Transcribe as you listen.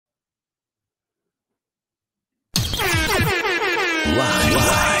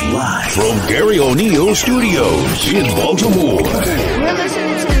Live from Garry O'Neal Studios in Baltimore. You're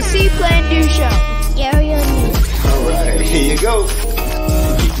listening to the See.Plan.Do show. Garry O'Neal. All right, here you go.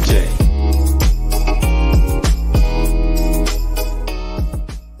 DJ.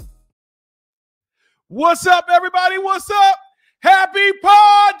 What's up, everybody? What's up? Happy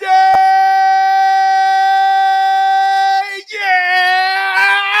Pod Day!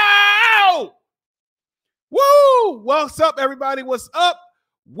 Yeah! Woo! What's up, everybody? What's up?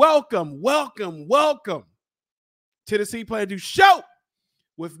 Welcome to the See.Plan.Do show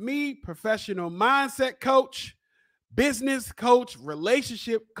with me, professional mindset coach, business coach,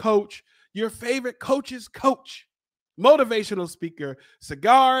 relationship coach, your favorite coach's coach, motivational speaker,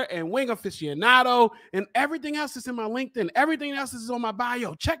 cigar and wing aficionado, and everything else is in my LinkedIn. Everything else is on my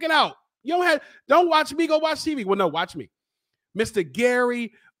bio. Check it out. Don't watch me, go watch TV. Well, no, watch me. Mr.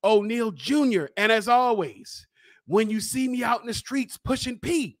 Garry O'Neal Jr. And as always, when you see me out in the streets pushing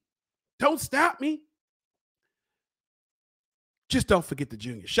P, don't stop me. Just don't forget the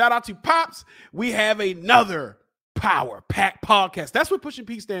junior. Shout out to Pops. We have another Power Pack podcast. That's what Pushing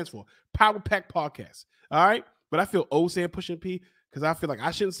P stands for. Power Pack podcast. All right. But I feel old saying Pushing P because I feel like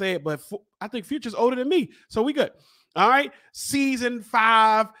I shouldn't say it, but I think Future's older than me. So we good. All right. Season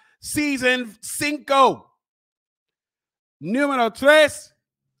 5, season 5. Numero 3.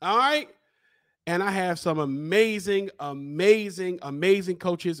 All right. And I have some amazing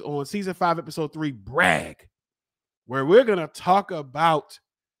coaches on season 5, episode 3, B.R.A.G, where we're going to talk about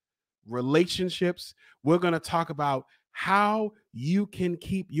relationships. We're going to talk about how you can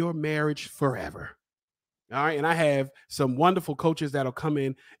keep your marriage forever. All right. And I have some wonderful coaches that'll come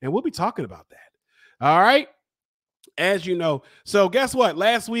in and we'll be talking about that. All right. As you know. So guess what?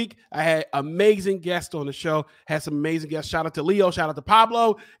 Last week, I had amazing guests on the show, had some amazing guests. Shout out to Leo, shout out to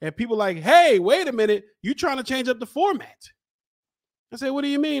Pablo. And people like, hey, wait a minute. You trying to change up the format? I said, what do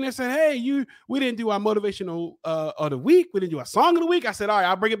you mean? They said, hey, we didn't do our motivational of the week. We didn't do our song of the week. I said, all right,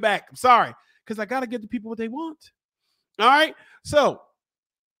 I'll bring it back. I'm sorry. Because I got to give the people what they want. All right. So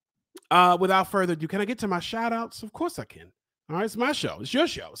without further ado, can I get to my shout outs? Of course I can. All right. It's my show. It's your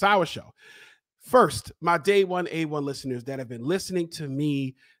show. It's our show. First, my day one A1 listeners that have been listening to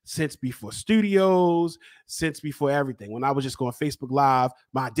me since before studios, since before everything. When I was just going Facebook Live,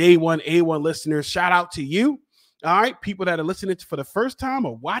 my day one A1 listeners, shout out to you. All right. People that are listening for the first time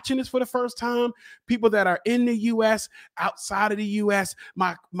or watching this for the first time, people that are in the U.S., outside of the U.S.,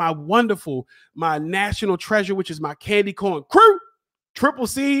 my national treasure, which is my candy corn crew, triple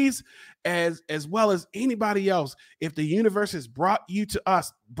C's, as well as anybody else. If the universe has brought you to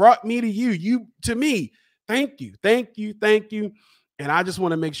us, brought me to you, you to me, thank you. And I just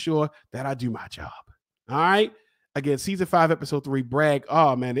want to make sure that I do my job. All right. Again, season 5, episode 3, B.R.A.G.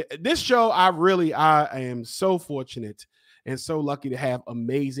 Oh man, this show, I am so fortunate and so lucky to have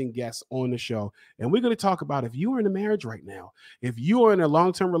amazing guests on the show. And we're going to talk about if you are in a marriage right now, if you are in a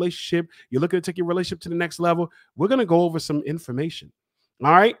long-term relationship, you're looking to take your relationship to the next level, we're going to go over some information.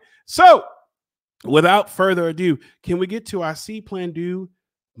 All right. So without further ado, can we get to our See.Plan.Do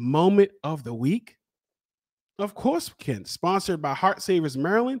moment of the week? Of course we can. Sponsored by Heart Savers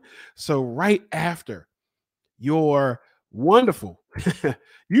Maryland. So right after your wonderful,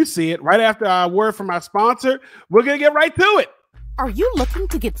 you see it, right after our word from our sponsor, we're going to get right to it. Are you looking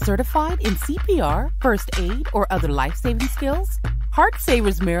to get certified in CPR, first aid, or other life-saving skills? Heart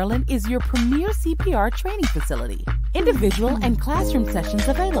Savers Maryland is your premier CPR training facility. Individual and classroom sessions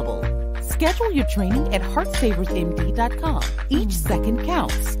available. Schedule your training at heartsaversmd.com. Each second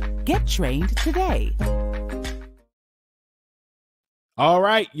counts. Get trained today. All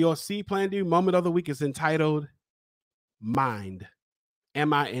right. Your See.Plan.Do moment of the week is entitled Mind.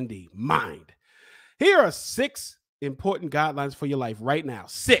 M-I-N-D. Mind. Here are 6 important guidelines for your life right now.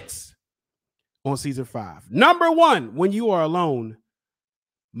 6 on season 5. Number 1, when you are alone,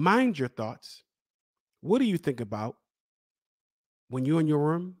 mind your thoughts. What do you think about when you're in your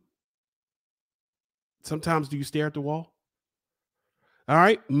room? Sometimes do you stare at the wall? All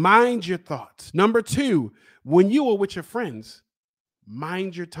right. Mind your thoughts. Number 2, when you are with your friends,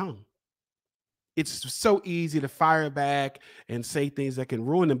 mind your tongue. It's so easy to fire back and say things that can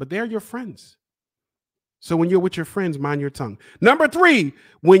ruin them, but they're your friends. So when you're with your friends, mind your tongue. Number 3,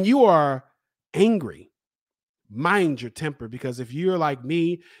 when you are angry, mind your temper, because if you're like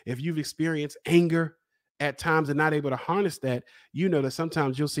me, if you've experienced anger at times and not able to harness that, you know that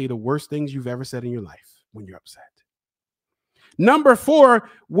sometimes you'll say the worst things you've ever said in your life when you're upset. Number 4,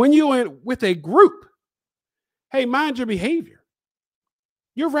 when you're with a group, hey, mind your behavior.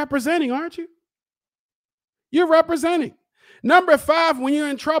 You're representing, aren't you? You're representing. Number 5, when you're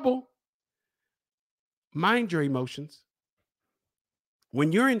in trouble, mind your emotions.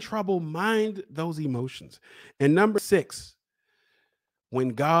 When you're in trouble, mind those emotions. And number 6, when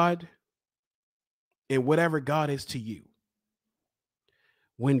God, and whatever God is to you,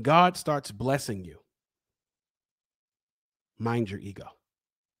 when God starts blessing you, mind your ego.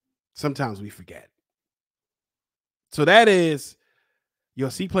 Sometimes we forget. So that is your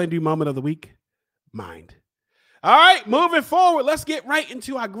See.Plan.Do moment of the week. Mind. All right, moving forward, let's get right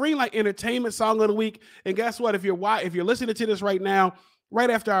into our Greenlight Entertainment song of the week. And guess what? If you're listening to this right now,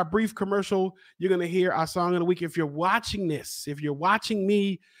 right after our brief commercial, you're going to hear our song of the week. If you're watching this, if you're watching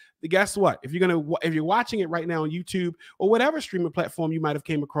me, guess what? If you're watching it right now on YouTube or whatever streaming platform you might have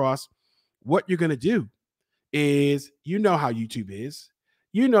came across, what you're going to do is, you know how YouTube is.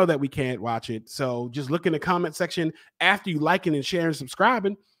 You know that we can't watch it. So just look in the comment section after you liking and sharing,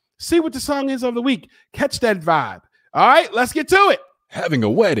 subscribing. See what the song is of the week. Catch that vibe. All right, let's get to it. Having a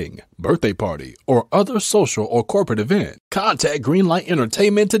wedding, birthday party, or other social or corporate event, contact Greenlight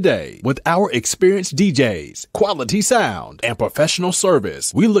Entertainment today. With our experienced DJs, quality sound, and professional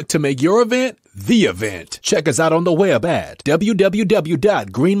service, we look to make your event the event. Check us out on the web at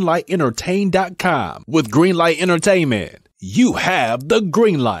www.greenlightentertain.com. With Greenlight Entertainment, you have the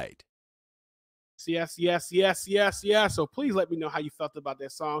green light. Yes. So please let me know how you felt about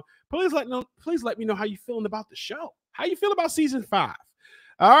that song. Please let me know how you feeling about the show. How you feel about season 5?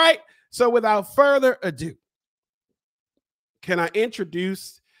 All right. So without further ado, can I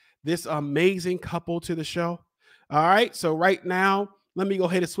introduce this amazing couple to the show? All right. So right now, let me go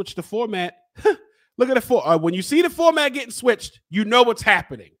ahead and switch the format. Look at the when you see the format getting switched, you know what's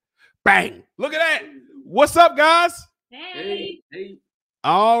happening. Bang. Look at that. What's up, guys? Hey.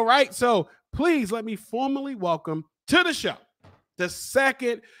 All right. So please let me formally welcome to the show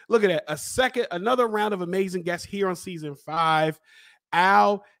another round of amazing guests here on season 5,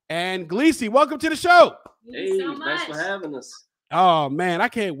 Al and Glesi. Welcome to the show. Hey, so thanks for having us. Oh man, I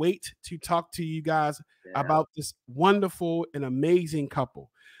can't wait to talk to you guys about this wonderful and amazing couple.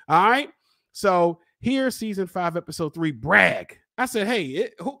 All right. So here's season 5, episode 3, B.R.A.G. I said,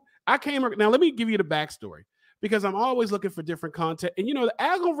 hey, now let me give you the backstory, because I'm always looking for different content. And the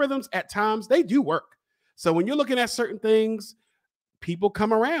algorithms at times, they do work. So when you're looking at certain things, people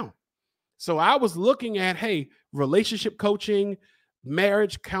come around. So I was looking at, relationship coaching,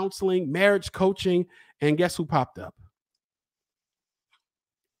 marriage counseling, marriage coaching, and guess who popped up?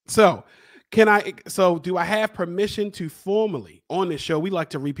 So do I have permission to formally, on this show, we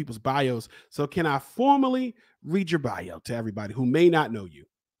like to read people's bios. So can I formally read your bio to everybody who may not know you?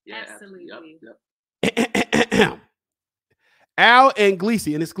 Yeah, Absolutely. Yep. Al and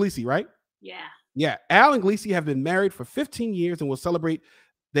Glesi, and it's Glesi, right? Yeah. Yeah. Al and Glesi have been married for 15 years and will celebrate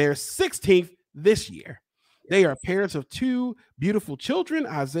their 16th this year. They are parents of 2 beautiful children,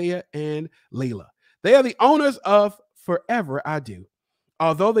 Isaiah and Layla. They are the owners of Forever.I.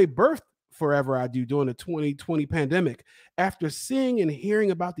 Although they birthed Forever.I during the 2020 pandemic, after seeing and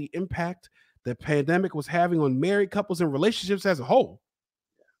hearing about the impact the pandemic was having on married couples and relationships as a whole,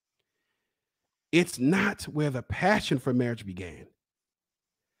 it's not where the passion for marriage began.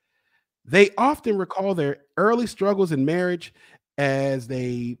 They often recall their early struggles in marriage as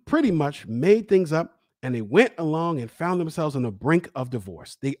they pretty much made things up and they went along and found themselves on the brink of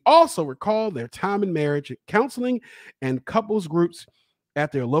divorce. They also recall their time in marriage counseling and couples groups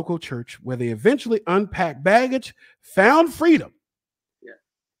at their local church, where they eventually unpacked baggage, found freedom,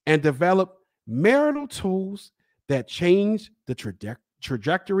 and developed marital tools that changed the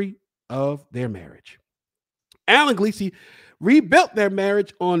trajectory of their marriage. Al and Glesi rebuilt their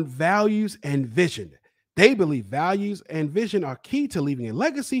marriage on values and vision. They believe values and vision are key to leaving a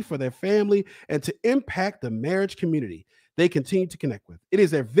legacy for their family and to impact the marriage community they continue to connect with. It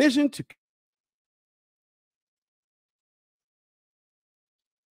is their vision to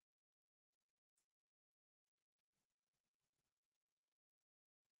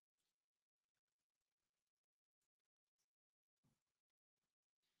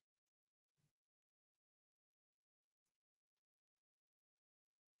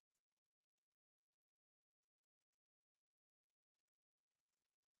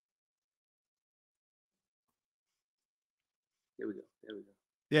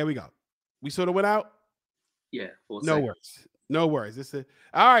There we go. We sort of went out. Yeah. No worries.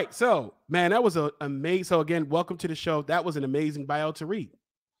 All right. So, man, that was an amazing. So again, welcome to the show. That was an amazing bio to read.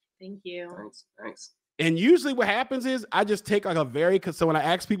 Thank you. Thanks. And usually what happens is I just take so when I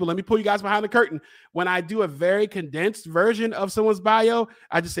ask people, let me pull you guys behind the curtain. When I do a very condensed version of someone's bio,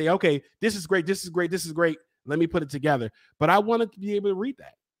 I just say, okay, this is great. Let me put it together. But I wanted to be able to read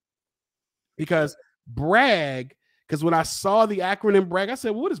that because B.R.A.G., because when I saw the acronym B.R.A.G, I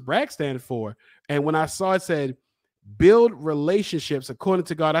said, well, what does B.R.A.G stand for? And when I saw it said build relationships according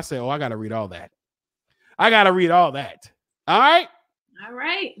to God. I say, oh, I got to read all that. I got to read all that. All right. All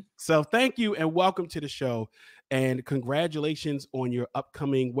right. So thank you and welcome to the show. And congratulations on your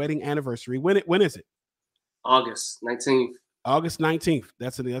upcoming wedding anniversary. When is it? August 19th. August 19th.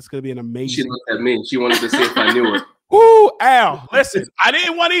 That's going to be an amazing. She looked at me. She wanted to see if I knew it. Ooh, Al, listen, I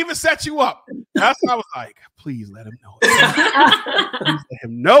didn't want to even set you up. That's why I was like, please let him know it. Please let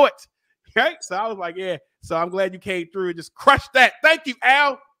him know it. Okay. So I was like, yeah. So I'm glad you came through and just crushed that. Thank you,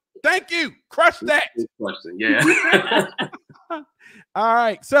 Al. Thank you. Crush that. Yeah. All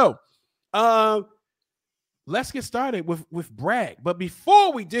right. So let's get started with B.R.A.G. But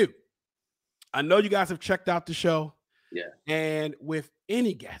before we do, I know you guys have checked out the show. Yeah. And with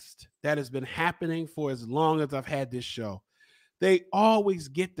any guest that has been happening for as long as I've had this show, they always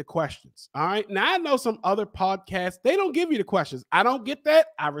get the questions. All right. Now I know some other podcasts, they don't give you the questions. I don't get that.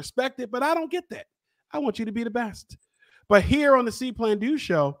 I respect it, but I don't get that. I want you to be the best. But here on the See.Plan.Do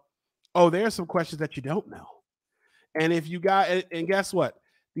show, oh, there's some questions that you don't know. And if you got, and guess what?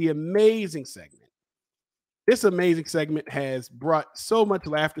 The amazing segment. This amazing segment has brought so much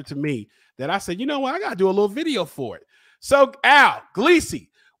laughter to me that I said, you know what? I got to do a little video for it. So, Al Glesi,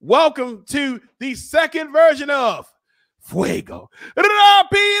 welcome to the second version of Fuego.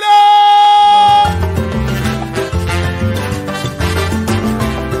 Rapido!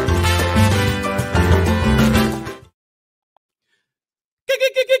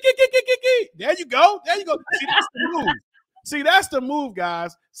 There you go. There you go. See, that's the move. See, that's the move,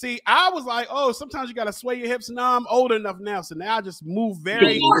 guys. See, I was like, oh, sometimes you got to sway your hips. No, I'm old enough now. So now I just move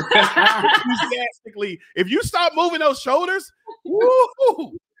very enthusiastically. If you start moving those shoulders,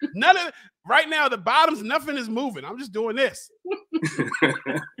 woo, none of right now, the bottoms, nothing is moving. I'm just doing this.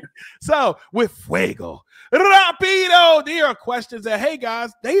 So with Fuego, Rapido, there are questions that, hey,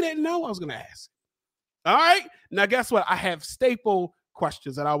 guys, they didn't know I was going to ask. All right. Now, guess what? I have staple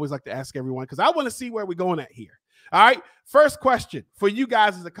questions that I always like to ask everyone because I want to see where we're going at here. All right. First question for you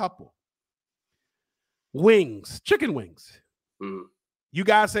guys as a couple. Wings, chicken wings. Mm. You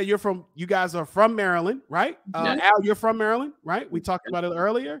guys say you guys are from Maryland, right? Al, you're from Maryland, right? We talked about it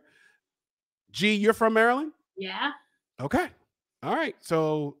earlier. G, you're from Maryland? Yeah. Okay. All right.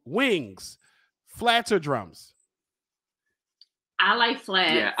 So wings, flats or drums? I like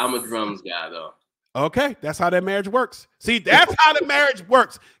flats. Yeah, I'm a drums guy though. Okay, that's how that marriage works. See, that's how the marriage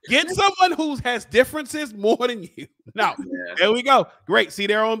works. Get someone who has differences more than you. Now, There we go. Great. See,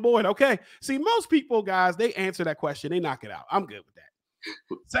 they're on board. Okay. See, most people, guys, they answer that question. They knock it out. I'm good with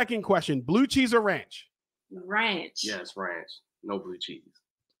that. Second question, blue cheese or ranch? Ranch. Yes, ranch. No blue cheese.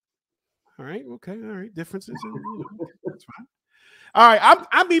 All right. Okay. All right. Differences. That's fine. All right,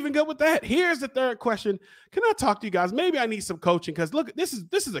 I'm even good with that. Here's the third question. Can I talk to you guys? Maybe I need some coaching because look, this is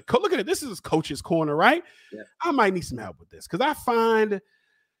look at it. This is coach's corner, right? Yeah. I might need some help with this because I find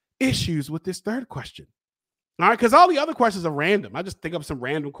issues with this third question. All right, because all the other questions are random. I just think of some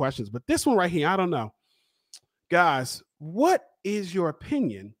random questions, but this one right here, I don't know. Guys, what is your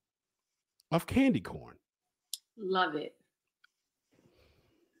opinion of candy corn? Love it.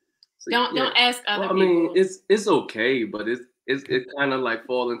 So, don't ask other people. I mean, it's okay, but it kind of like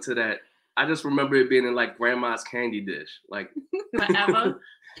fall into that. I just remember it being in like grandma's candy dish, like forever.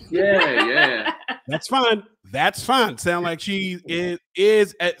 yeah. That's fine. That's fine. Sound like she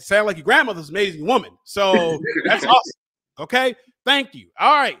is sound like your grandmother's an amazing woman. So that's awesome. Okay. Thank you.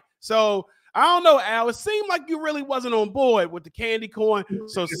 All right. So I don't know, Al. It seemed like you really wasn't on board with the candy corn.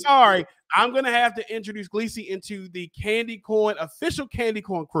 So sorry. I'm gonna have to introduce Glesi into the candy corn official candy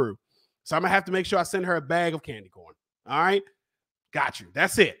corn crew. So I'm gonna have to make sure I send her a bag of candy corn. All right. Got you.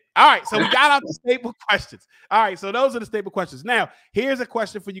 That's it. All right. So we got out the staple questions. All right. So those are the staple questions. Now, here's a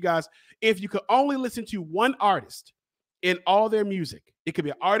question for you guys. If you could only listen to one artist in all their music, it could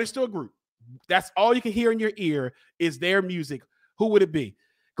be an artist or a group. That's all you can hear in your ear is their music. Who would it be?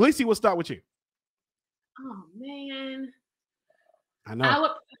 Glesi, we'll start with you. Oh, man. I know. I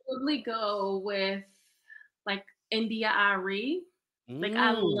would probably go with like B.R.A.G. Like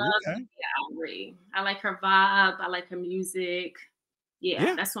I love B.R.A.G. I like her vibe. I like her music.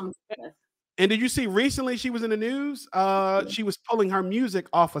 Yeah, that's what I'm with. And did you see recently she was in the news? She was pulling her music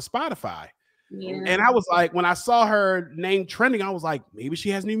off of Spotify. Yeah. And I was like, when I saw her name trending, I was like, maybe she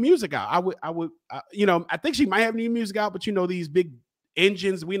has new music out. I think she might have new music out, but these big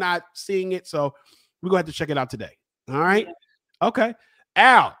engines, we're not seeing it. So we're going to have to check it out today. All right. Yeah. Okay.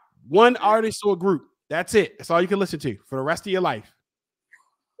 Al, one artist or group. That's it. That's all you can listen to for the rest of your life.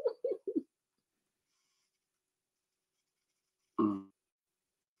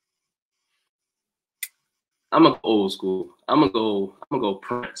 I'm gonna go old school. I'm gonna go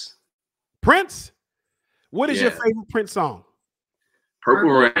Prince. Prince? What is your favorite Prince song? Purple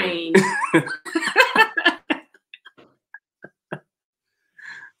Rain.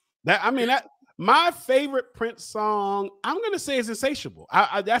 My favorite Prince song, I'm gonna say is Insatiable.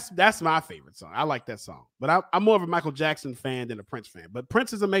 That's my favorite song. I like that song, but I'm more of a Michael Jackson fan than a Prince fan. But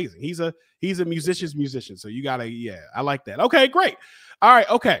Prince is amazing. He's a musician's musician. So you gotta, I like that. Okay, great. All right,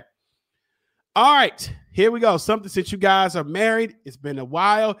 okay. All right, here we go. Something, since you guys are married, it's been a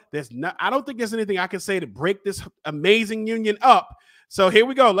while. I don't think there's anything I can say to break this amazing union up. So here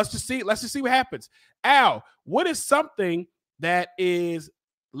we go. Let's just see what happens. Al, what is something that is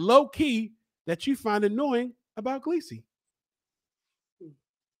low key that you find annoying about Glesi?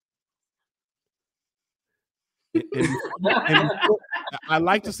 I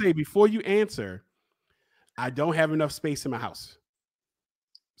like to say, before you answer, I don't have enough space in my house.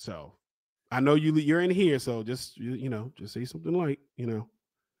 So I know you're in here, so just just say something like,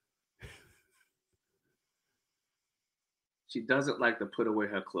 She doesn't like to put away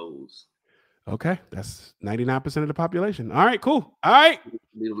her clothes. Okay, that's 99% of the population. All right, cool. All right,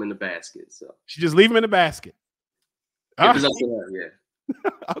 leave them in the basket. So she just leave them in the basket. Up to her, yeah.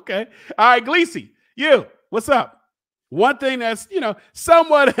 Okay. All right, Glesi, what's up? One thing that's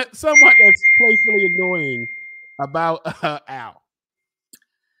somewhat that's playfully annoying about Al.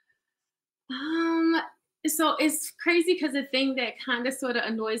 So it's crazy because the thing that kind of sort of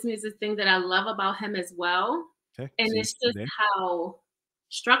annoys me is the thing that I love about him as well. Okay. And it's just how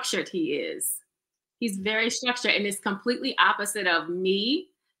structured he is. He's very structured, and it's completely opposite of me.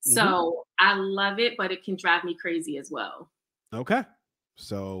 So I love it, but it can drive me crazy as well. Okay.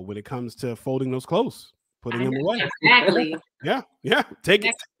 So when it comes to folding those clothes, putting them away. Exactly. Yeah. Take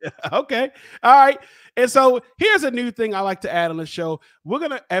it. Okay. All right. And so here's a new thing I like to add on the show. We're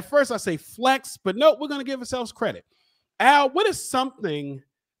going to, at first I say flex, but no, we're going to give ourselves credit. Al, what is something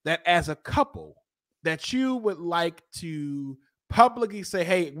that as a couple that you would like to publicly say,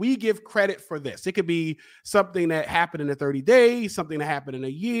 hey, we give credit for this? It could be something that happened in the 30 days, something that happened in a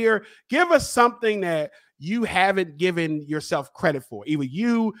year. Give us something that you haven't given yourself credit for, either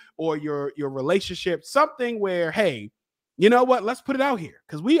you or your relationship, something where, hey, you know what, let's put it out here.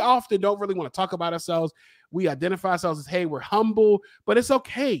 Because we often don't really want to talk about ourselves. We identify ourselves as, hey, we're humble, but it's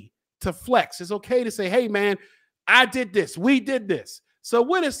okay to flex. It's okay to say, hey, man, I did this. We did this. So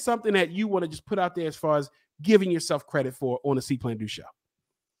what is something that you want to just put out there as far as giving yourself credit for on the See.Plan.Do show?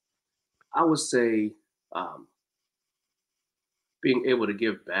 I would say being able to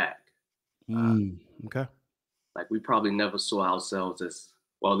give back. Okay. Like we probably never saw ourselves as,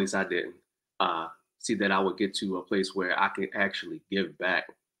 well, at least I didn't, see that I would get to a place where I can actually give back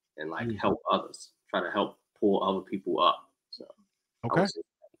and like help others, try to help pull other people up. So, okay.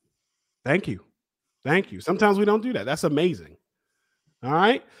 Thank you. Sometimes we don't do that. That's amazing. All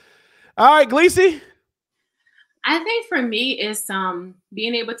right, Glesi. I think for me it's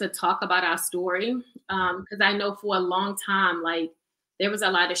being able to talk about our story, because I know for a long time, like there was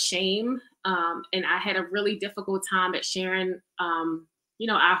a lot of shame, and I had a really difficult time at sharing,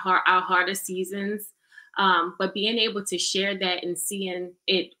 our hardest seasons. But being able to share that and seeing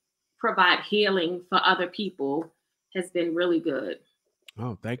it provide healing for other people has been really good.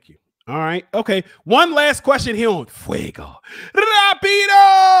 Oh, thank you. All right. Okay. One last question here on Fuego.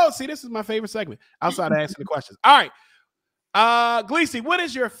 Rapido. See, this is my favorite segment outside of asking the questions. All right. Glesi, what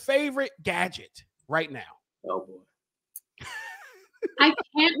is your favorite gadget right now? Oh, boy. I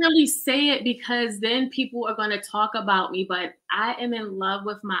can't really say it because then people are going to talk about me, but I am in love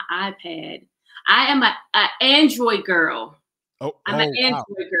with my iPad. I am an Android girl. I'm an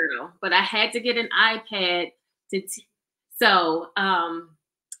Android girl, but I had to get an iPad so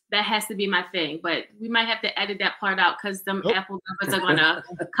that has to be my thing. But we might have to edit that part out because them Apple numbers are gonna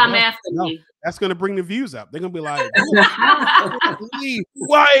come after me. That's gonna bring the views up. They're gonna be like,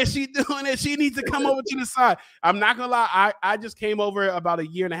 why is she doing it? She needs to come over to the side. I'm not gonna lie. I just came over about a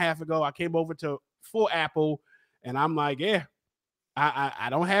year and a half ago. I came over to full Apple, and I'm like, yeah, I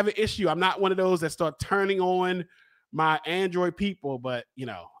don't have an issue. I'm not one of those that start turning on my Android people, but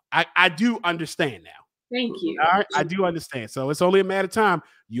I do understand now. Thank you. All right, I do understand. So it's only a matter of time.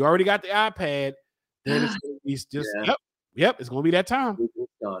 You already got the iPad. Then it's just yep. It's gonna be that time.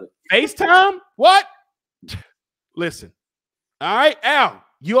 FaceTime? What? Listen. All right, Al,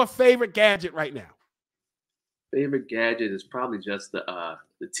 your favorite gadget right now? Favorite gadget is probably just the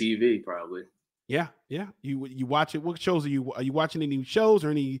TV, probably. Yeah. You watch it. What shows are you watching? Any shows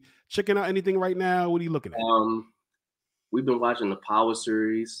or checking out anything right now? What are you looking at? We've been watching the Power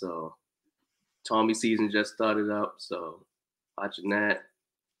series, so Tommy season just started up, so watching that.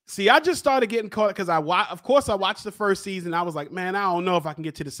 See, I just started getting caught because I watched the first season. I was like, man, I don't know if I can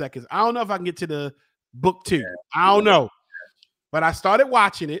get to the second. I don't know if I can get to the book 2. I don't know. But I started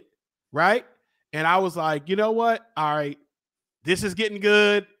watching it, right? And I was like, you know what? All right, this is getting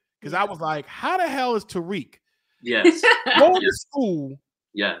good. Because I was like, how the hell is Tariq going to school,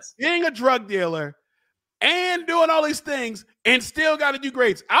 being a drug dealer, and doing all these things, and still got to do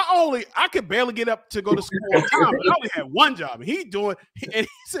grades? I could barely get up to go to school on time. I only had one job, and he's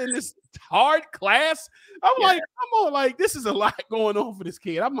in this hard class. I'm like, come on, like, this is a lot going on for this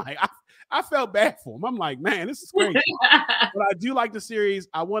kid. I'm like, I felt bad for him. I'm like, man, this is crazy. But I do like the series.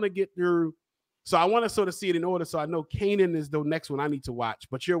 I want to get through. So I want to sort of see it in order. So I know Kanan is the next one I need to watch.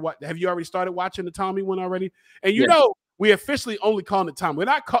 But have you already started watching the Tommy one already? And you know, we officially only calling it Tommy. We're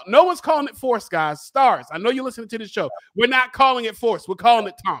not no one's calling it Force, guys. Stars. I know you're listening to the show. We're not calling it Force. We're calling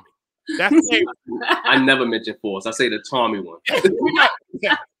it Tommy. That's the name. I never mention Force. I say the Tommy one.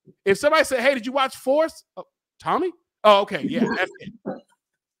 Yeah. If somebody said, hey, did you watch Force? Oh, Tommy? Oh, okay. Yeah, that's it.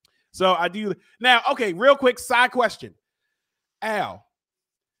 So I do now. Okay, real quick side question. Al,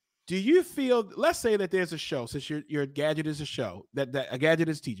 do you feel, let's say that there's a show, since your gadget is a show, that a gadget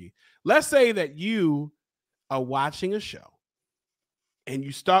is TG. Let's say that you are watching a show and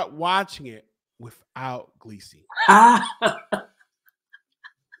you start watching it without Glesi.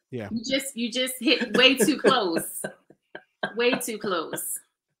 Yeah. You just hit way too close. Way too close.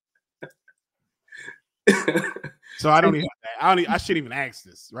 So I don't even I shouldn't even ask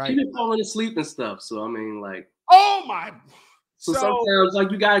this, right? You've been falling asleep and stuff. So I mean, like, oh my. So sometimes, like,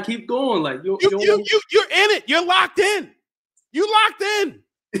 you gotta keep going. Like you're in it. You're locked in. You locked in.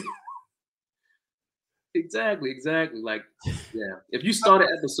 Exactly. Like, yeah. If you start an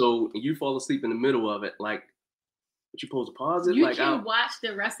episode and you fall asleep in the middle of it, like, what you supposed to pause it? You like, can watch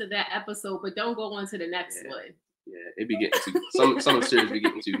the rest of that episode, but don't go on to the next one. Yeah, it be getting too. Some of the series be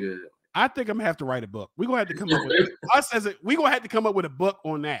getting too good. I think I'm gonna have to write a book. We're gonna have to come up with we're gonna have to come up with a book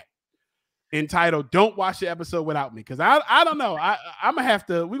on that entitled "Don't Watch the Episode Without Me," because I don't know. We're gonna have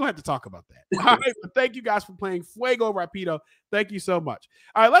to talk about that. All right, but thank you guys for playing Fuego Rapido. Thank you so much.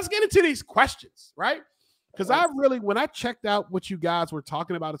 All right, let's get into these questions, right? Because when I checked out what you guys were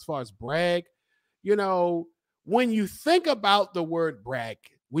talking about as far as brag, you know, when you think about the word brag,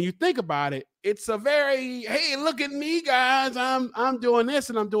 when you think about it, it's a very, hey, look at me, guys. I'm doing this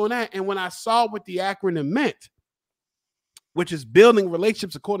and I'm doing that. And when I saw what the acronym meant, which is building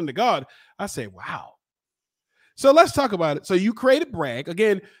relationships according to God, I say, wow. So let's talk about it. So you created BRAG.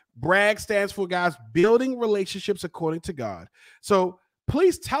 Again, BRAG stands for, guys, building relationships according to God. So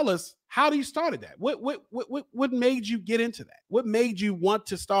please tell us, how do you started that? What made you get into that? What made you want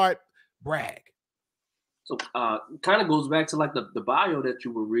to start BRAG? So kind of goes back to like the bio that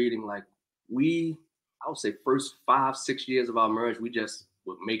you were reading. Like I would say first 5-6 years of our marriage, we just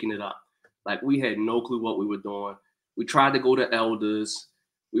were making it up. Like we had no clue what we were doing. We tried to go to elders.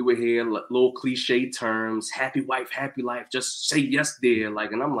 We would hear little cliche terms, happy wife, happy life, just say yes there.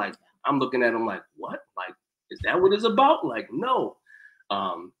 Like, and I'm looking at them like, what? Like, is that what it's about? Like, no.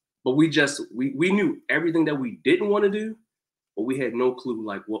 But we knew everything that we didn't want to do, but we had no clue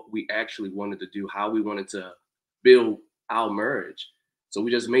like what we actually wanted to do, how we wanted to build our marriage. So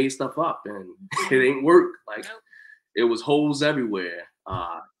we just made stuff up and it ain't work. Like it was holes everywhere.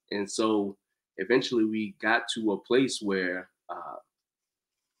 And so eventually we got to a place where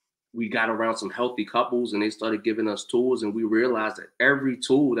we got around some healthy couples and they started giving us tools, and we realized that every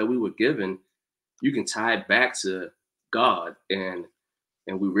tool that we were given, you can tie it back to God. And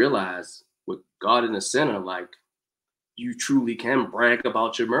we realized with God in the center, like you truly can brag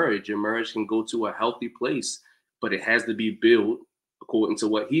about your marriage. Your marriage can go to a healthy place, but it has to be built according to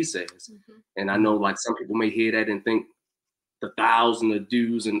what he says. Mm-hmm. And I know like some people may hear that and think the thous and the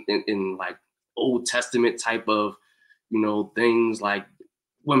do's and like Old Testament type of, things like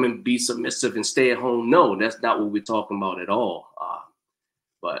women be submissive and stay at home. No, that's not what we're talking about at all.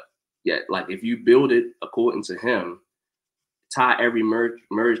 But yeah, like if you build it according to him, tie every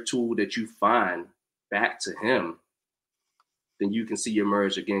marriage tool that you find back to him, then you can see your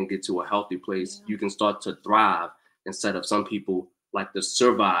marriage again get to a healthy place. Yeah. You can start to thrive instead of some people like to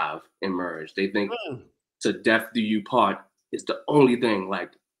survive in marriage. They think to death do you part is the only thing.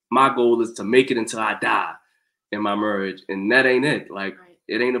 Like my goal is to make it until I die in my marriage. And that ain't it. Like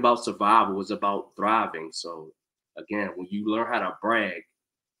it ain't about survival. It's about thriving. So again, when you learn how to brag,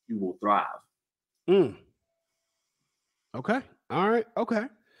 you will thrive. Okay. All right. Okay.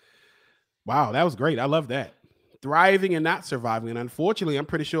 Wow. That was great. I love that. Thriving and not surviving. And unfortunately, I'm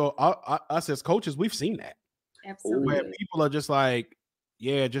pretty sure us as coaches, we've seen that. Absolutely. Where people are just like,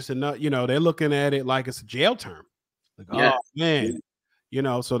 yeah, just enough, they're looking at it like it's a jail term. Like, oh man,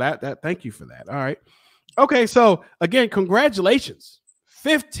 so that thank you for that. All right. Okay. So again, congratulations.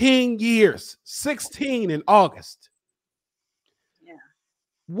 15 years, 16 in August. Yeah.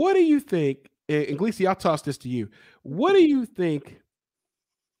 What do you think, and Glesi, I'll toss this to you. What do you think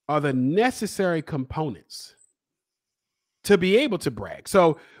are the necessary components to be able to brag?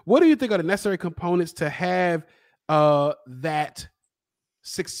 So what do you think are the necessary components to have that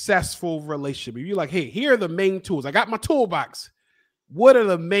successful relationship? You're like, hey, here are the main tools. I got my toolbox. What are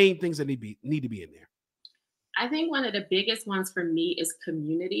the main things that need to be in there? I think one of the biggest ones for me is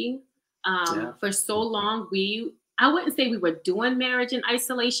community. For so long, I wouldn't say we were doing marriage in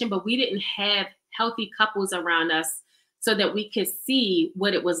isolation, but we didn't have healthy couples around us so that we could see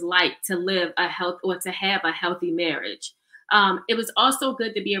what it was like to live to have a healthy marriage. It was also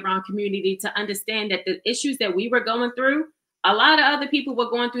good to be around community to understand that the issues that we were going through, a lot of other people were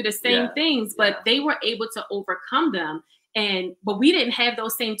going through the same things, but they were able to overcome them. But we didn't have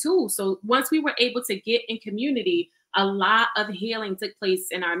those same tools. So once we were able to get in community, a lot of healing took place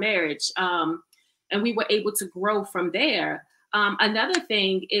in our marriage. And we were able to grow from there. Another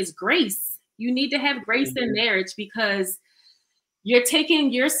thing is grace. You need to have grace in marriage because you're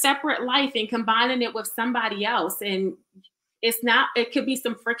taking your separate life and combining it with somebody else. And it could be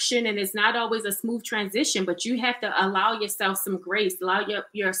some friction and it's not always a smooth transition, but you have to allow yourself some grace, allow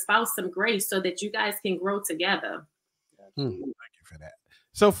your spouse some grace so that you guys can grow together. Thank you for that.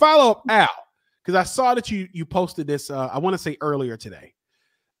 So follow up, Al, because I saw that you posted this, I want to say earlier today,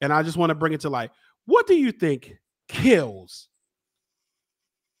 and I just want to bring it to light. What do you think kills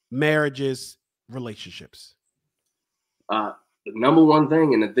marriages, relationships? The number one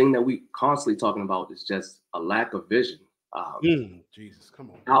thing, and the thing that we constantly talking about, is just a lack of vision. Jesus,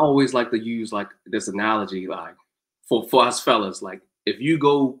 come on. I always like to use like this analogy, like for us fellas, like if you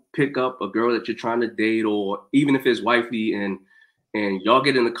go pick up a girl that you're trying to date, or even if it's wifey, and y'all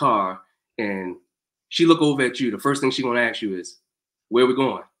get in the car and she look over at you, the first thing she gonna ask you is, where we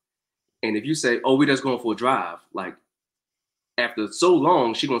going? And if you say, oh, we just going for a drive, like after so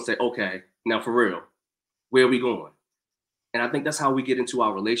long, she gonna say, okay, now for real, where are we going? And I think that's how we get into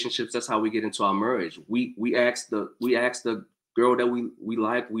our relationships. That's how we get into our marriage. We ask the girl that we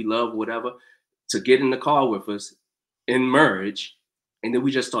like, we love, whatever, to get in the car with us in marriage. And then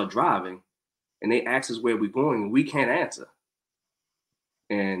we just start driving and they ask us where we're going and we can't answer.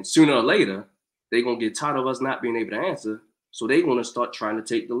 And sooner or later, they're going to get tired of us not being able to answer. So they're going to start trying to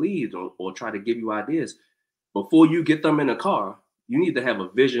take the lead or try to give you ideas. Before you get them in a car, you need to have a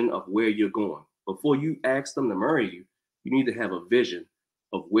vision of where you're going. Before you ask them to marry you, you need to have a vision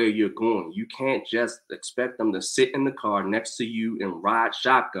of where you're going. You can't just expect them to sit in the car next to you and ride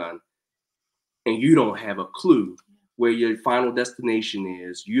shotgun and you don't have a clue where your final destination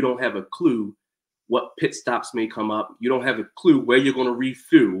is. You don't have a clue what pit stops may come up. You don't have a clue where you're going to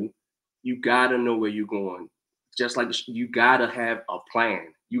refuel. You got to know where you're going. Just like you got to have a plan.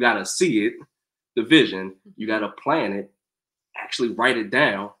 You got to see it, the vision. You got to plan it, actually write it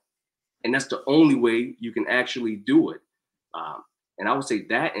down. And that's the only way you can actually do it. And I would say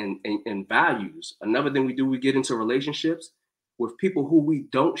that and values. Another thing we do, we get into relationships with people who we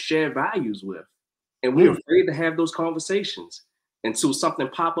don't share values with. And we're afraid to have those conversations until something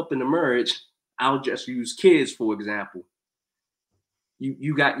pop up in the marriage. I'll just use kids, for example.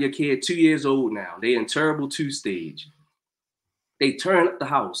 You got your kid 2 years old now. They in terrible 2 stage. They turn up the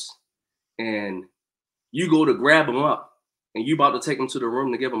house and you go to grab them up and you about to take them to the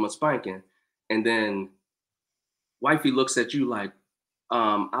room to give them a spanking. And then wifey looks at you like,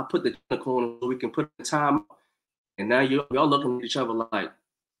 I'll put the corner so we can put the time out. And now y'all looking at each other like,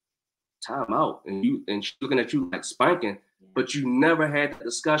 time out. And she's looking at you like spanking, but you never had that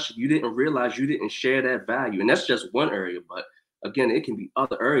discussion. You didn't realize you didn't share that value. And that's just one area. But again, it can be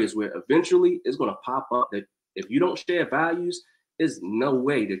other areas where eventually it's going to pop up that if you don't share values, there's no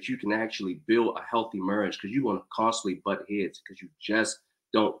way that you can actually build a healthy marriage because you're going to constantly butt heads because you just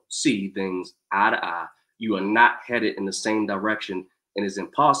don't see things eye to eye. You are not headed in the same direction, and it's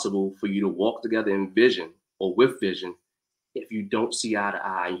impossible for you to walk together in vision or with vision if you don't see eye to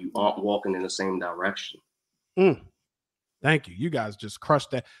eye and you aren't walking in the same direction. Thank you. You guys just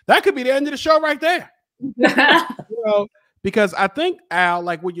crushed that. That could be the end of the show right there. Because I think, Al,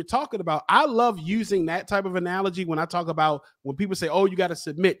 like what you're talking about, I love using that type of analogy when I talk about when people say, oh, you got to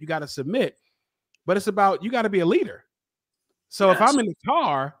submit, but it's about, you got to be a leader. So if I'm in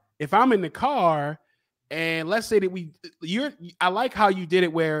the car, and let's say that I like how you did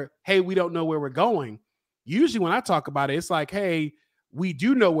it where, hey, we don't know where we're going. Usually when I talk about it, it's like, hey, we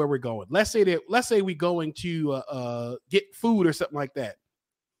do know where we're going. Let's say we're going to get food or something like that.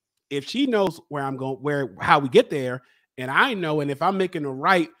 If she knows where I'm going, how we get there, and I know, and if I'm making a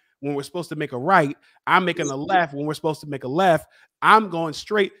right when we're supposed to make a right. I'm making a left when we're supposed to make a left. I'm going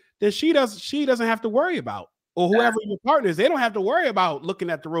straight. Then she doesn't have to worry about, or whoever your partner is, they don't have to worry about looking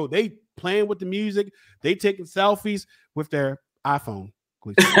at the road. They playing with the music. They taking selfies with their iPhone.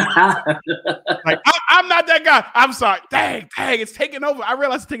 Like, I'm not that guy. I'm sorry. Dang, it's taking over. I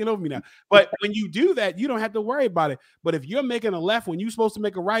realize it's taking over me now. But when you do that, you don't have to worry about it. But if you're making a left when you're supposed to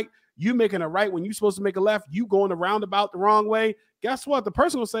make a right, you making a right when you're supposed to make a left, you going a roundabout the wrong way, guess what? The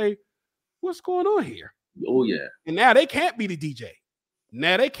person will say, what's going on here? Oh, yeah. And now they can't be the DJ.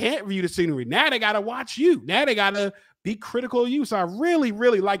 Now they can't view the scenery. Now they got to watch you. Now they got to be critical of you. So I really,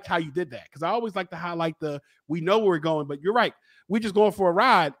 really liked how you did that, because I always like to highlight we know where we're going, but you're right. We're just going for a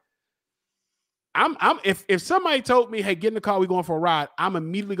ride. If somebody told me, hey, get in the car, we're going for a ride, I'm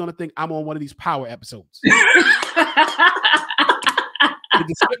immediately going to think I'm on one of these Power episodes. It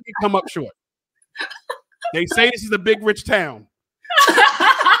just simply come up short. They say this is a big rich town.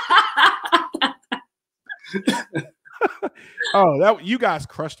 Oh, you guys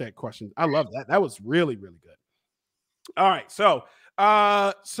crushed that question. I love that. That was really, really good. All right, so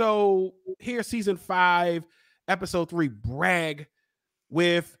here's season 5, episode 3, brag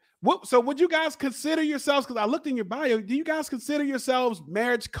with what? So would you guys consider yourselves? Because I looked in your bio. Do you guys consider yourselves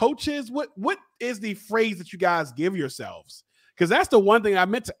marriage coaches? What is the phrase that you guys give yourselves? Because that's the one thing I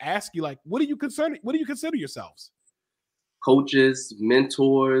meant to ask you. Like, what do you consider yourselves? Coaches,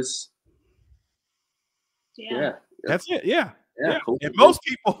 mentors. Yeah. That's it. Yeah. Coaches, and most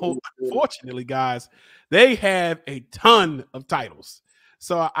people, unfortunately, guys, they have a ton of titles.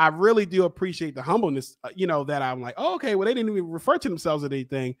 So I really do appreciate the humbleness, that I'm like, oh, okay, well, they didn't even refer to themselves as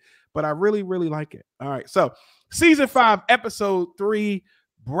anything, but I really, really like it. All right. So season 5, episode 3,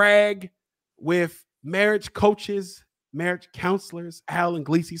 brag with marriage coaches, marriage counselors, Al and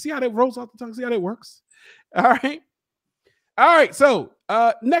Glesi. See how that rolls off the tongue? See how that works? All right. So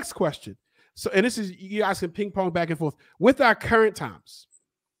next question. So, and this is, you guys can ping pong back and forth with our current times,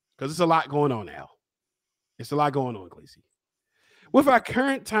 because there's a lot going on, Al. It's a lot going on, Glesi. With our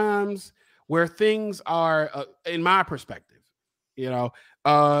current times, where things are, in my perspective,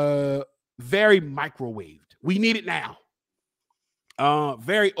 very microwaved. We need it now.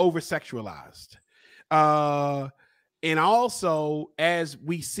 Very over-sexualized. And also, as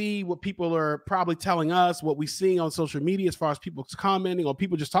we see what people are probably telling us, what we see on social media as far as people commenting or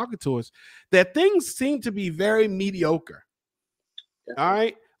people just talking to us, that things seem to be very mediocre. All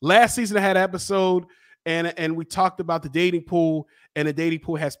right. Last season I had an episode and we talked about the dating pool, and the dating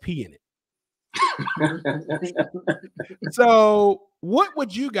pool has pee in it. So what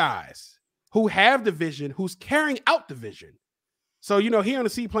would you guys who have the vision, who's carrying out the vision? So, here on the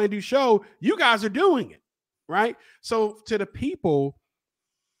See.Plan.Do show, you guys are doing it, right? So to the people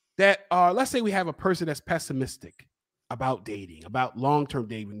that let's say we have a person that's pessimistic about dating, about long-term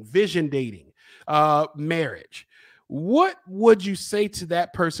dating, vision dating, marriage, what would you say to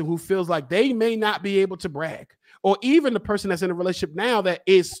that person who feels like they may not be able to brag? Or even the person that's in a relationship now that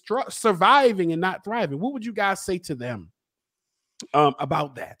is surviving and not thriving? What would you guys say to them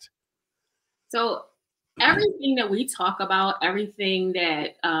about that? So everything that we talk about, everything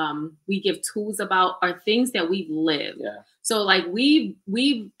that we give tools about, are things that we've lived. Yeah. So like we've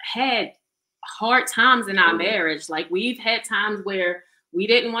had hard times in our marriage. Like we've had times where we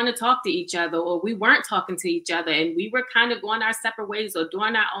didn't want to talk to each other, or we weren't talking to each other, and we were kind of going our separate ways or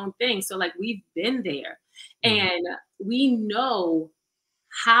doing our own thing. So like we've been there, and we know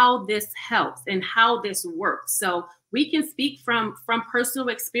how this helps and how this works. So we can speak from personal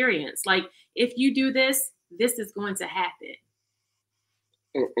experience. Like if you do this, this is going to happen.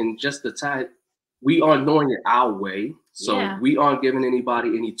 And just the time, we aren't doing it our way. So we aren't giving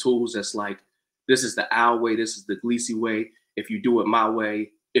anybody any tools that's like, this is the our way, this is the Glesi way. If you do it my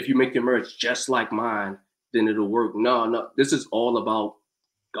way, if you make your marriage just like mine, then it'll work. No, this is all about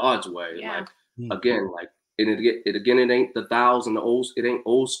God's way. Yeah. Like again, like it ain't the thous and the old. It ain't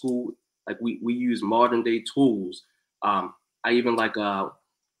old school. Like we use modern day tools. I even like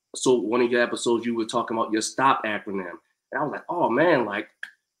so one of your episodes you were talking about your STOP acronym, and I was like, oh man, like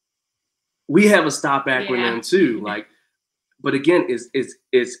we have a STOP acronym too. Like, but again,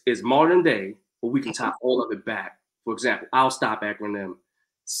 it's modern day, but we can tie all of it back. For example, our STOP acronym: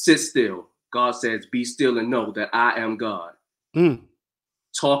 sit still. God says, be still and know that I am God.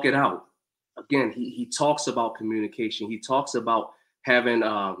 Talk it out. Again, he talks about communication. He talks about having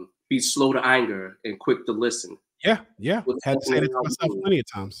be slow to anger and quick to listen. Yeah. Had to say that to myself plenty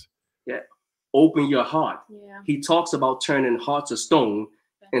of times. Yeah. Open your heart. Yeah. He talks about turning hearts of stone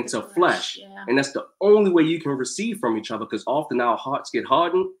into flesh. Yeah. And that's the only way you can receive from each other, because often our hearts get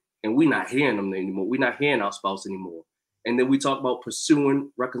hardened and we're not hearing them anymore. We're not hearing our spouse anymore. And then we talk about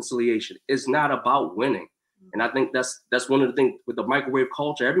pursuing reconciliation. It's not about winning. And I think that's one of the things with the microwave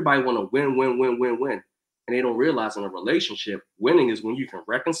culture. Everybody want to win, win, win, win, win. And they don't realize in a relationship, winning is when you can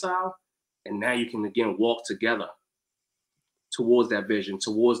reconcile, and now you can again walk together towards that vision,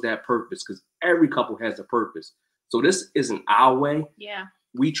 towards that purpose, because every couple has a purpose. So this isn't our way. Yeah.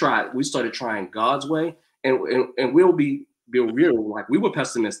 We started trying God's way, and we'll be real. Like, we were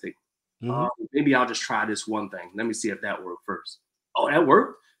pessimistic. Maybe I'll just try this one thing. Let me see if that worked first. Oh, that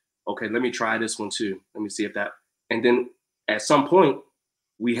worked? Okay, let me try this one too. Let me see if that. And then at some point,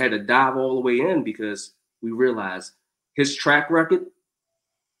 we had to dive all the way in because we realized his track record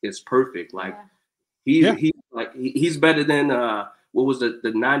is perfect. Like, he's better than what was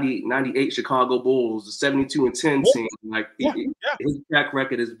the 98 Chicago Bulls, the 72-10 team. Like, his track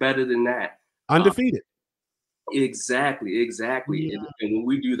record is better than that. Undefeated. Exactly. Yeah. And when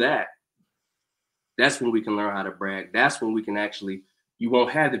we do that, that's when we can learn how to brag. That's when we can actually, you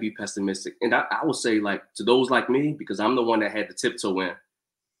won't have to be pessimistic. And I will say, like, to those like me, because I'm the one that had to tiptoe in,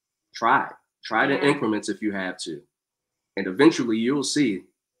 try the increments if you have to. And eventually you'll see,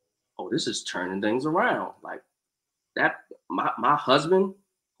 oh, this is turning things around. Like, that, my husband,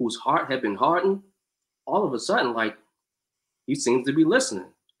 whose heart had been hardened, all of a sudden, like, he seems to be listening.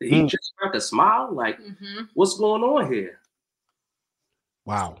 Did he just crack a smile? Like, what's going on here?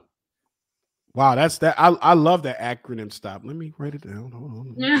 Wow, that's that. I love that acronym. Stop. Let me write it down. Hold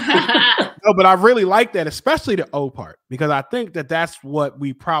on. No, but I really like that, especially the O part, because I think that that's what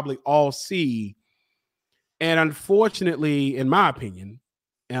we probably all see. And unfortunately, in my opinion,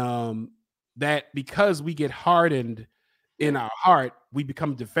 that because we get hardened in our heart, we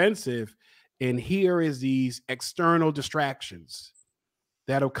become defensive. And here is these external distractions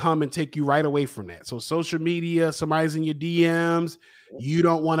that'll come and take you right away from that. So social media, somebody's in your DMs, you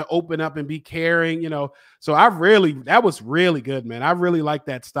don't want to open up and be caring, you know. So that was really good, man. I really like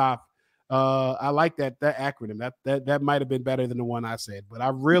that stop. I like that acronym. That might have been better than the one I said, but I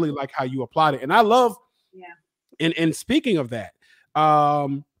really like how you applied it. And I love, and speaking of that, I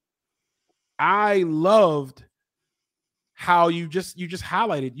loved how you just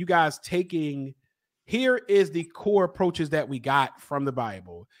highlighted you guys taking, here is the core approaches that we got from the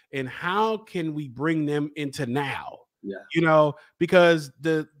Bible, and how can we bring them into now? You know, because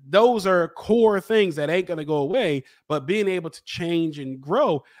those are core things that ain't going to go away, but being able to change and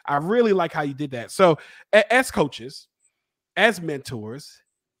grow. I really like how you did that. So as coaches, as mentors,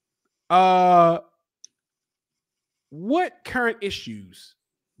 what current issues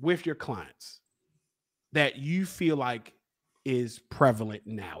with your clients that you feel like is prevalent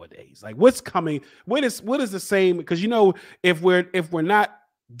nowadays? Like, what's coming? What is the same? Because, you know, if we're not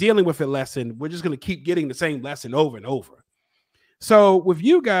dealing with a lesson, we're just going to keep getting the same lesson over and over. So with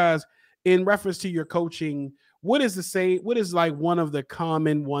you guys, in reference to your coaching, what is like one of the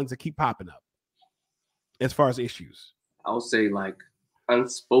common ones that keep popping up as far as issues? I would say, like,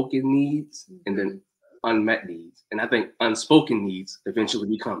 unspoken needs and then unmet needs. And I think unspoken needs eventually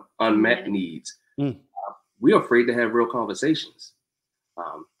become unmet needs. We're afraid to have real conversations.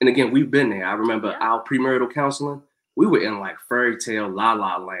 And again, we've been there. I remember our premarital counseling, we were in like fairy tale la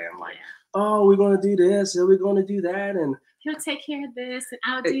la land. Like, oh, we're going to do this and we're going to do that. And he'll take care of this and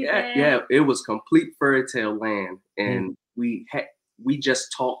I'll do that. Yeah, it was complete fairy tale land. And we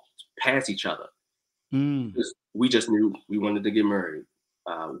just talked past each other. We just knew we wanted to get married.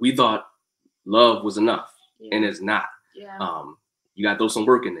 We thought love was enough, and it's not. You got to throw some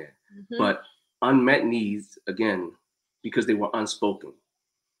work in there. But unmet needs, again, because they were unspoken.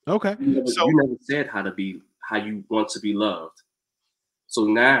 Okay. You never said how you want to be loved. So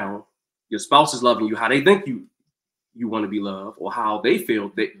now your spouse is loving you how they think you want to be loved, or how they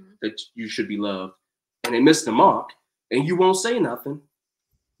feel that you should be loved, and they miss the mark, and you won't say nothing.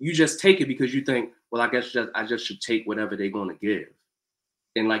 You just take it because you think, well, I just should take whatever they're going to give.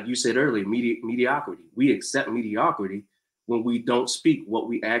 And like you said earlier, mediocrity. We accept mediocrity when we don't speak what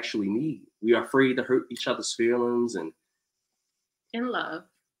we actually need. We are afraid to hurt each other's feelings and in love.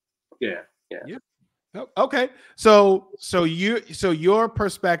 Yeah. Okay. So your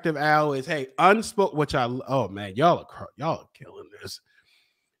perspective, Al, is, hey, unspoken, which oh man, y'all are killing this.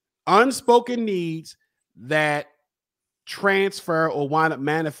 Unspoken needs that transfer or wind up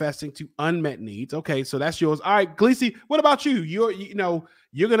manifesting to unmet needs. Okay, so that's yours. All right, Glesi, what about you?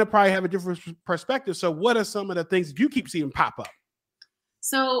 You're gonna probably have a different perspective. So what are some of the things you keep seeing pop up?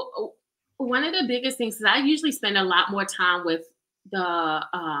 So one of the biggest things is I usually spend a lot more time with the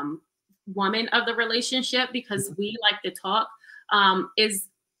woman of the relationship, because we like to talk, is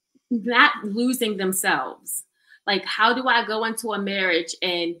not losing themselves. Like, how do I go into a marriage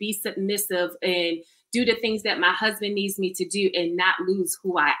and be submissive and do the things that my husband needs me to do and not lose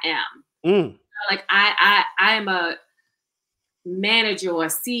who I am. Like I am a manager or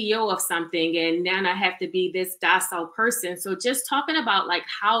CEO of something, and then I have to be this docile person. So just talking about like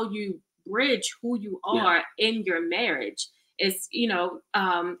how you bridge who you are in your marriage is, you know,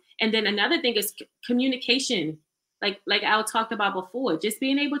 and then another thing is communication. Like Al talked about before, just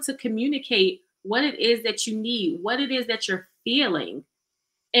being able to communicate what it is that you need, what it is that you're feeling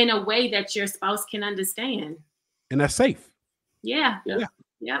in a way that your spouse can understand. And that's safe. Yeah.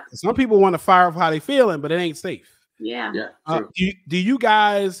 Some people want to fire off how they feeling, but it ain't safe. Yeah. Do you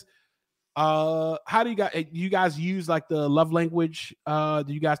guys how do you guys use like the love language? Do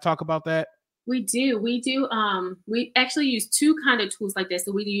you guys talk about that? We do. We actually use two kind of tools like this.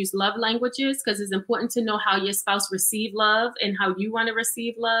 So we use love languages because it's important to know how your spouse receive love and how you want to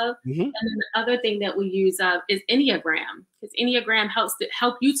receive love. And then the other thing that we use is Enneagram, because Enneagram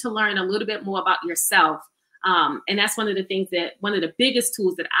help you to learn a little bit more about yourself. And that's one of the biggest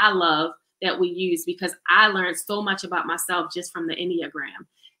tools that I love that we use, because I learned so much about myself just from the Enneagram.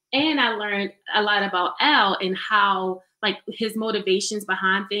 And I learned a lot about Al and how, like, his motivations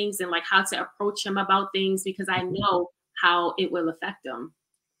behind things and like how to approach him about things, because I know how it will affect them.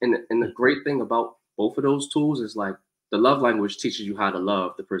 And the great thing about both of those tools is like the love language teaches you how to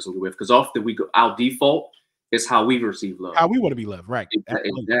love the person you're with, because often our default is how we receive love. How we want to be loved, right?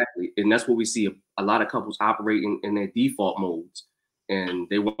 Exactly. And that's what we see a lot of couples operating in their default modes. And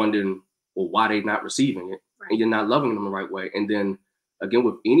they're wondering, well, why they not receiving it? Right. And you're not loving them the right way. And then again,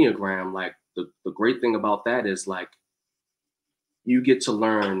 with Enneagram, like the great thing about that is like you get to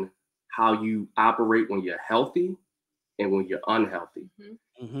learn how you operate when you're healthy and when you're unhealthy.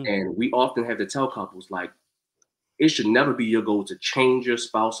 And we often have to tell couples, like, it should never be your goal to change your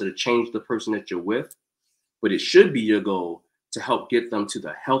spouse or to change the person that you're with, but it should be your goal to help get them to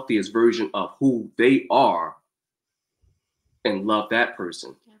the healthiest version of who they are and love that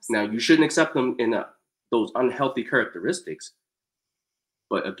person. Now, you shouldn't accept them in those unhealthy characteristics.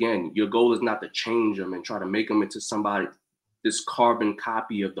 But again, your goal is not to change them and try to make them into somebody, this carbon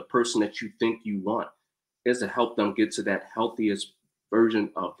copy of the person that you think you want. It's to help them get to that healthiest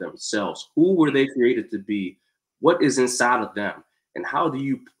version of themselves. Who were they created to be? What is inside of them? And how do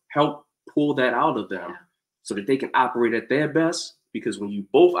you help pull that out of them so that they can operate at their best? Because when you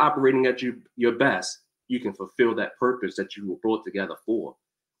both operating at your best, you can fulfill that purpose that you were brought together for.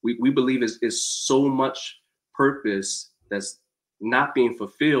 We believe is so much purpose that's not being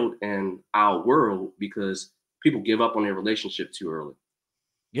fulfilled in our world because people give up on their relationship too early.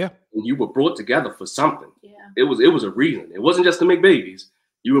 Yeah. And you were brought together for something. Yeah. It was a reason. It wasn't just to make babies.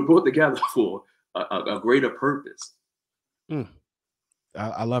 You were brought together for a greater purpose.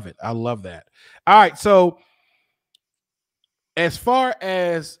 I love it. I love that. All right. So as far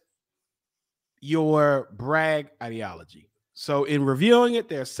as your B.R.A.G ideology, so in reviewing it,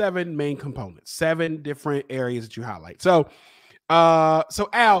 there are 7 main components, 7 different areas that you highlight. So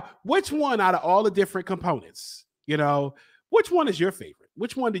Al, which one out of all the different components, which one is your favorite?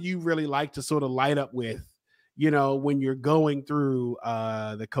 Which one do you really like to sort of light up with, when you're going through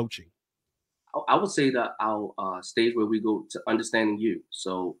the coaching? I would say that our stage where we go to understanding you.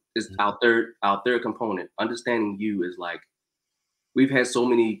 So it's our third component. Understanding you is like, we've had so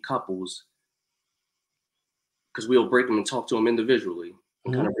many couples, because we'll break them and talk to them individually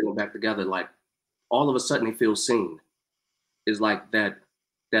and kind of bring them back together. Like all of a sudden they feel seen. It's like that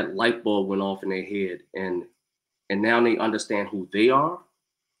light bulb went off in their head, and now they understand who they are.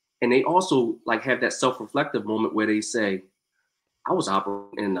 And they also like have that self-reflective moment where they say, I was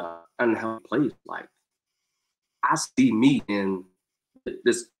operating in an unhealthy place. Like I see me in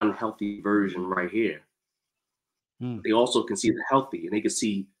this unhealthy version right here. They also can see the healthy, and they can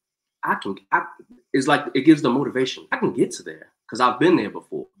see it's like it gives them motivation. I can get to there because I've been there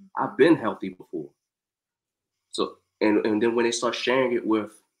before. I've been healthy before. So and then when they start sharing it with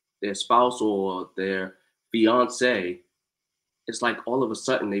their spouse or their fiance, it's like all of a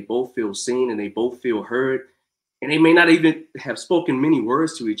sudden they both feel seen and they both feel heard. And they may not even have spoken many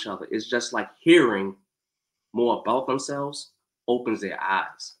words to each other. It's just like hearing more about themselves opens their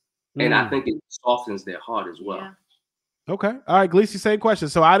eyes. And I think it softens their heart as well. Yeah. Okay. All right, Glesi, same question.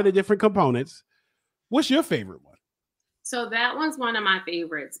 So out of the different components, what's your favorite one? So that one's one of my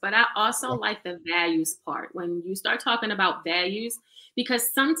favorites, but I also like the values part. When you start talking about values,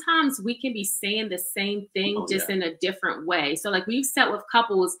 because sometimes we can be saying the same thing in a different way. So like we've sat with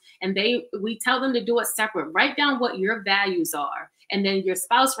couples and we tell them to do it separate. Write down what your values are. And then your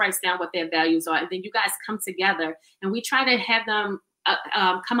spouse writes down what their values are. And then you guys come together and we try to have them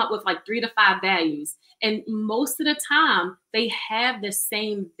come up with like 3 to 5 values. And most of the time they have the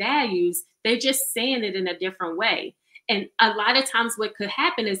same values. They're just saying it in a different way. And a lot of times what could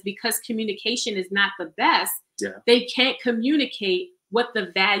happen is because communication is not the best, they can't communicate what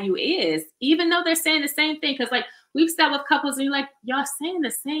the value is, even though they're saying the same thing. Because like we've sat with couples and you're like, y'all saying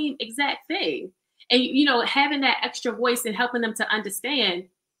the same exact thing. And, you know, having that extra voice and helping them to understand,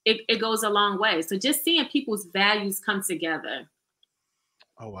 it goes a long way. So just seeing people's values come together.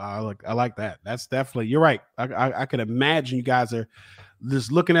 Oh, wow. I like that. That's definitely, you're right. I can imagine you guys are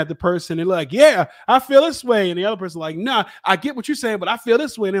just looking at the person and like, yeah, I feel this way. And the other person like, nah, I get what you're saying, but I feel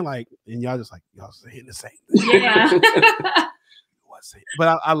this way. And they're like, and y'all just like, y'all saying the same thing. Yeah.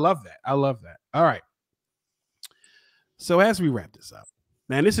 But I love that. I love that. All right. So as we wrap this up,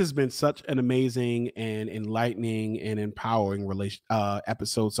 man, this has been such an amazing and enlightening and empowering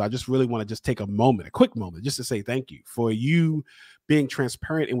episode. So I just really want to just take a quick moment, just to say thank you for you being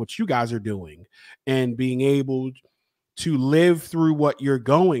transparent in what you guys are doing and being able to live through what you're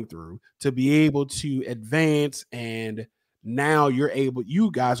going through, to be able to advance. And now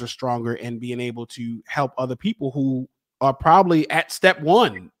you guys are stronger and being able to help other people who are probably at step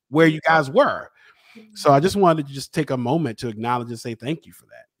 1 where you guys were. So I just wanted to just take a moment to acknowledge and say thank you for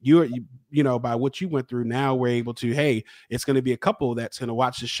that. You know, by what you went through, now we're able to, hey, it's going to be a couple that's going to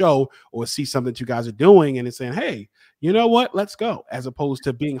watch the show or see something that you guys are doing and it's saying, hey, you know what, let's go, as opposed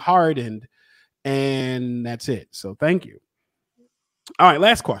to being hardened. And that's it. So thank you. All right,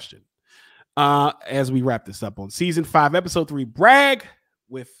 last question. As we wrap this up on season 5, episode 3, brag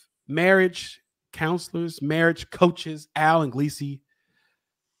with marriage counselors, marriage coaches, Al and Glesi.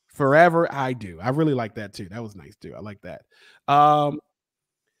 Forever.I do. I really like that too. That was nice too. I like that.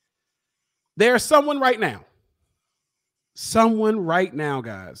 There's someone right now,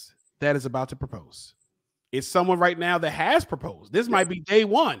 guys, that is about to propose. It's someone right now that has proposed. This might be day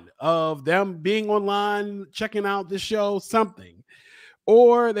 1 of them being online, checking out the show, something,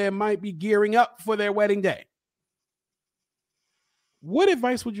 or they might be gearing up for their wedding day. What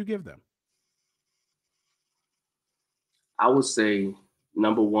advice would you give them? I would say,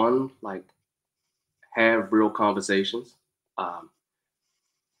 number 1, like, have real conversations.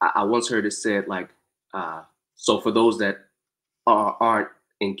 I once heard it said, like, so for those that aren't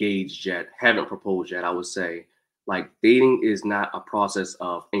engaged yet, haven't proposed yet, I would say, like, dating is not a process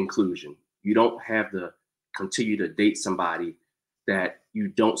of inclusion. You don't have to continue to date somebody that you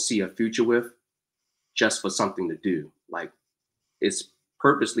don't see a future with just for something to do. Like, it's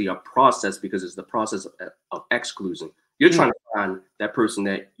purposely a process because it's the process of exclusion. You're trying to find that person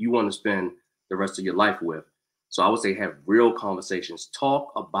that you want to spend the rest of your life with. So I would say have real conversations.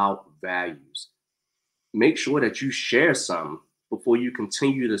 Talk about values. Make sure that you share some before you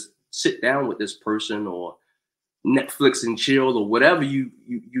continue to sit down with this person or Netflix and chill or whatever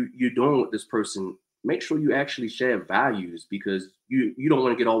you're doing with this person. Make sure you actually share values, because you don't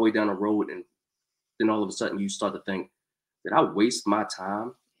want to get all the way down the road and then all of a sudden you start to think, did I waste my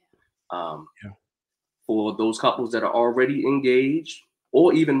time? For those couples that are already engaged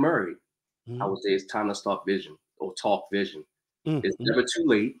or even married, I would say it's time to start vision or talk vision. It's never too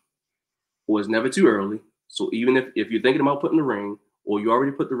late or it's never too early. So even if you're thinking about putting the ring, or you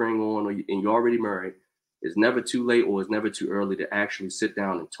already put the ring on, and you're already married, it's never too late or it's never too early to actually sit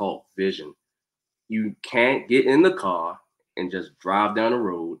down and talk vision. You can't get in the car and just drive down the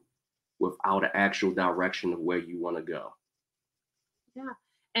road without an actual direction of where you want to go. Yeah.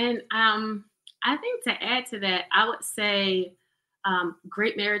 And I think to add to that, I would say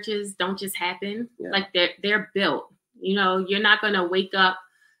great marriages don't just happen. Like they're built. You know, you're not going to wake up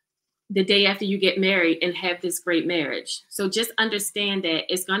the day after you get married and have this great marriage. So just understand that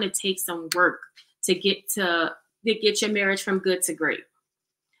it's going to take some work to get your marriage from good to great.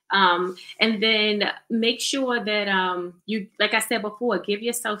 And then make sure that you, like I said before, give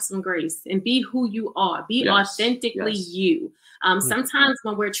yourself some grace and be who you are. Be authentically you. Sometimes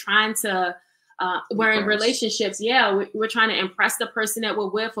when we're trying to, we're in relationships, we're trying to impress the person that we're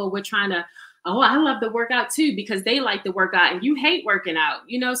with, or we're trying to, oh, I love to work out too because they like to work out and you hate working out,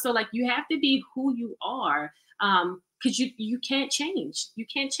 you know? So like you have to be who you are, because you can't change. You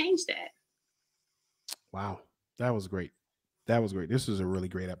can't change that. Wow. That was great. That was great. This was a really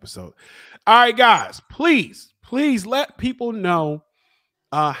great episode. All right, guys, please let people know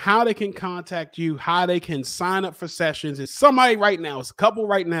how they can contact you, how they can sign up for sessions. It's somebody right now, it's a couple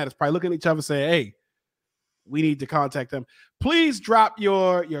right now that's probably looking at each other saying, hey, we need to contact them. Please drop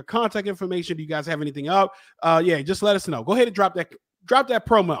your contact information. Do you guys have anything up? Just let us know. Go ahead and drop that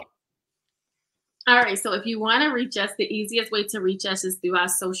promo. All right. So if you want to reach us, the easiest way to reach us is through our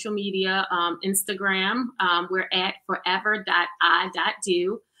social media, Instagram. We're at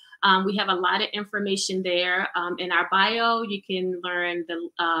Forever.I.Do. We have a lot of information there. In our bio, you can learn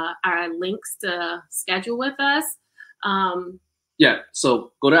our links to schedule with us. Yeah.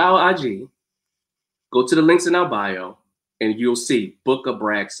 So go to our IG, go to the links in our bio, and you'll see book a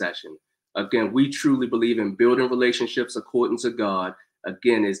brag session. Again, we truly believe in building relationships according to God.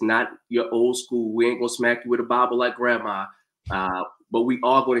 Again, it's not your old school. We ain't gonna smack you with a Bible like grandma, but we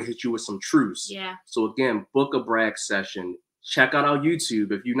are going to hit you with some truths. Yeah. So again, book a brag session. Check out our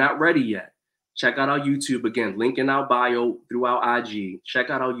YouTube if you're not ready yet. Check out our YouTube again. Link in our bio through our IG. Check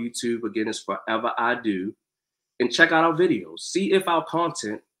out our YouTube again. It's Forever.I, and check out our videos. See if our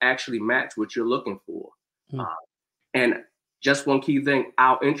content actually match what you're looking for. And just one key thing,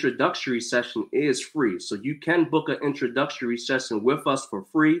 our introductory session is free. So you can book an introductory session with us for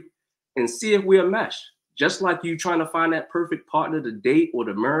free and see if we're a mesh. Just like you trying to find that perfect partner to date or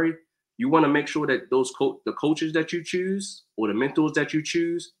to marry, you want to make sure that the coaches that you choose or the mentors that you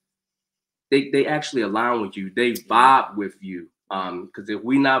choose, they actually align with you. They vibe with you. Because if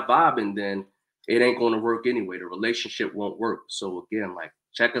we not vibing, then it ain't going to work anyway. The relationship won't work. So again, like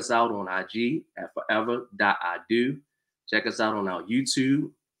check us out on IG at Forever.I. Check us out on our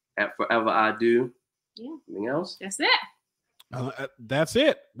YouTube at Forever.I. Yeah. Anything else? That's it. That's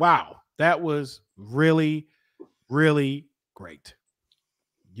it. Wow. That was really, really great.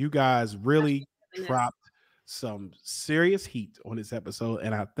 You guys really dropped some serious heat on this episode,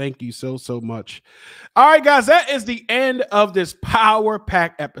 and I thank you so, so much. All right, guys, that is the end of this Power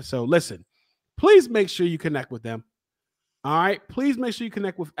Pack episode. Listen, please make sure you connect with them. All right, please make sure you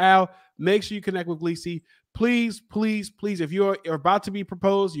connect with Al. Make sure you connect with Glesi. Please, please, please, if you're about to be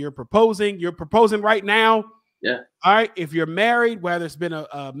proposed, you're proposing right now. Yeah. All right. If you're married, whether it's been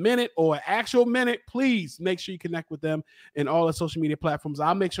a minute or an actual minute, please make sure you connect with them in all the social media platforms.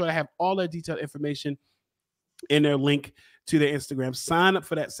 I'll make sure I have all their detailed information in their link to their Instagram. Sign up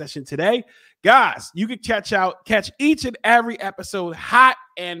for that session today. Guys, you can catch each and every episode hot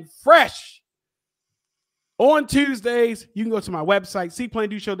and fresh on Tuesdays. You can go to my website,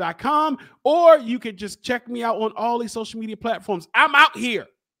 See.Plan.Do or you can just check me out on all these social media platforms. I'm out here,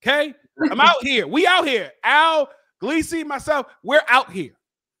 okay? I'm out here. We out here. Al, Glesi, myself, we're out here,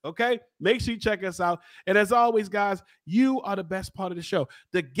 okay? Make sure you check us out. And as always, guys, you are the best part of the show.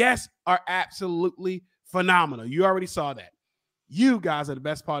 The guests are absolutely phenomenal. You already saw that. You guys are the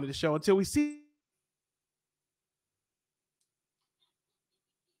best part of the show. Until we see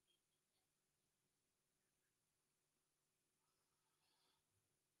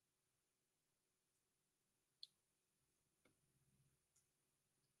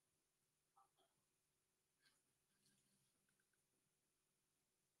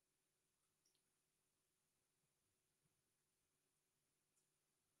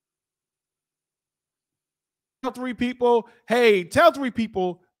three people, hey, tell three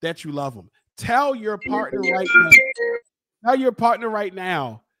people that you love them. Tell your partner right now. Tell your partner right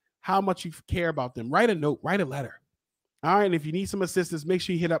now how much you care about them. Write a note, write a letter. All right. And if you need some assistance, make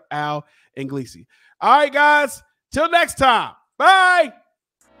sure you hit up Al and Glesi. All right, guys. Till next time. Bye.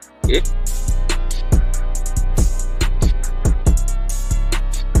 Yeah.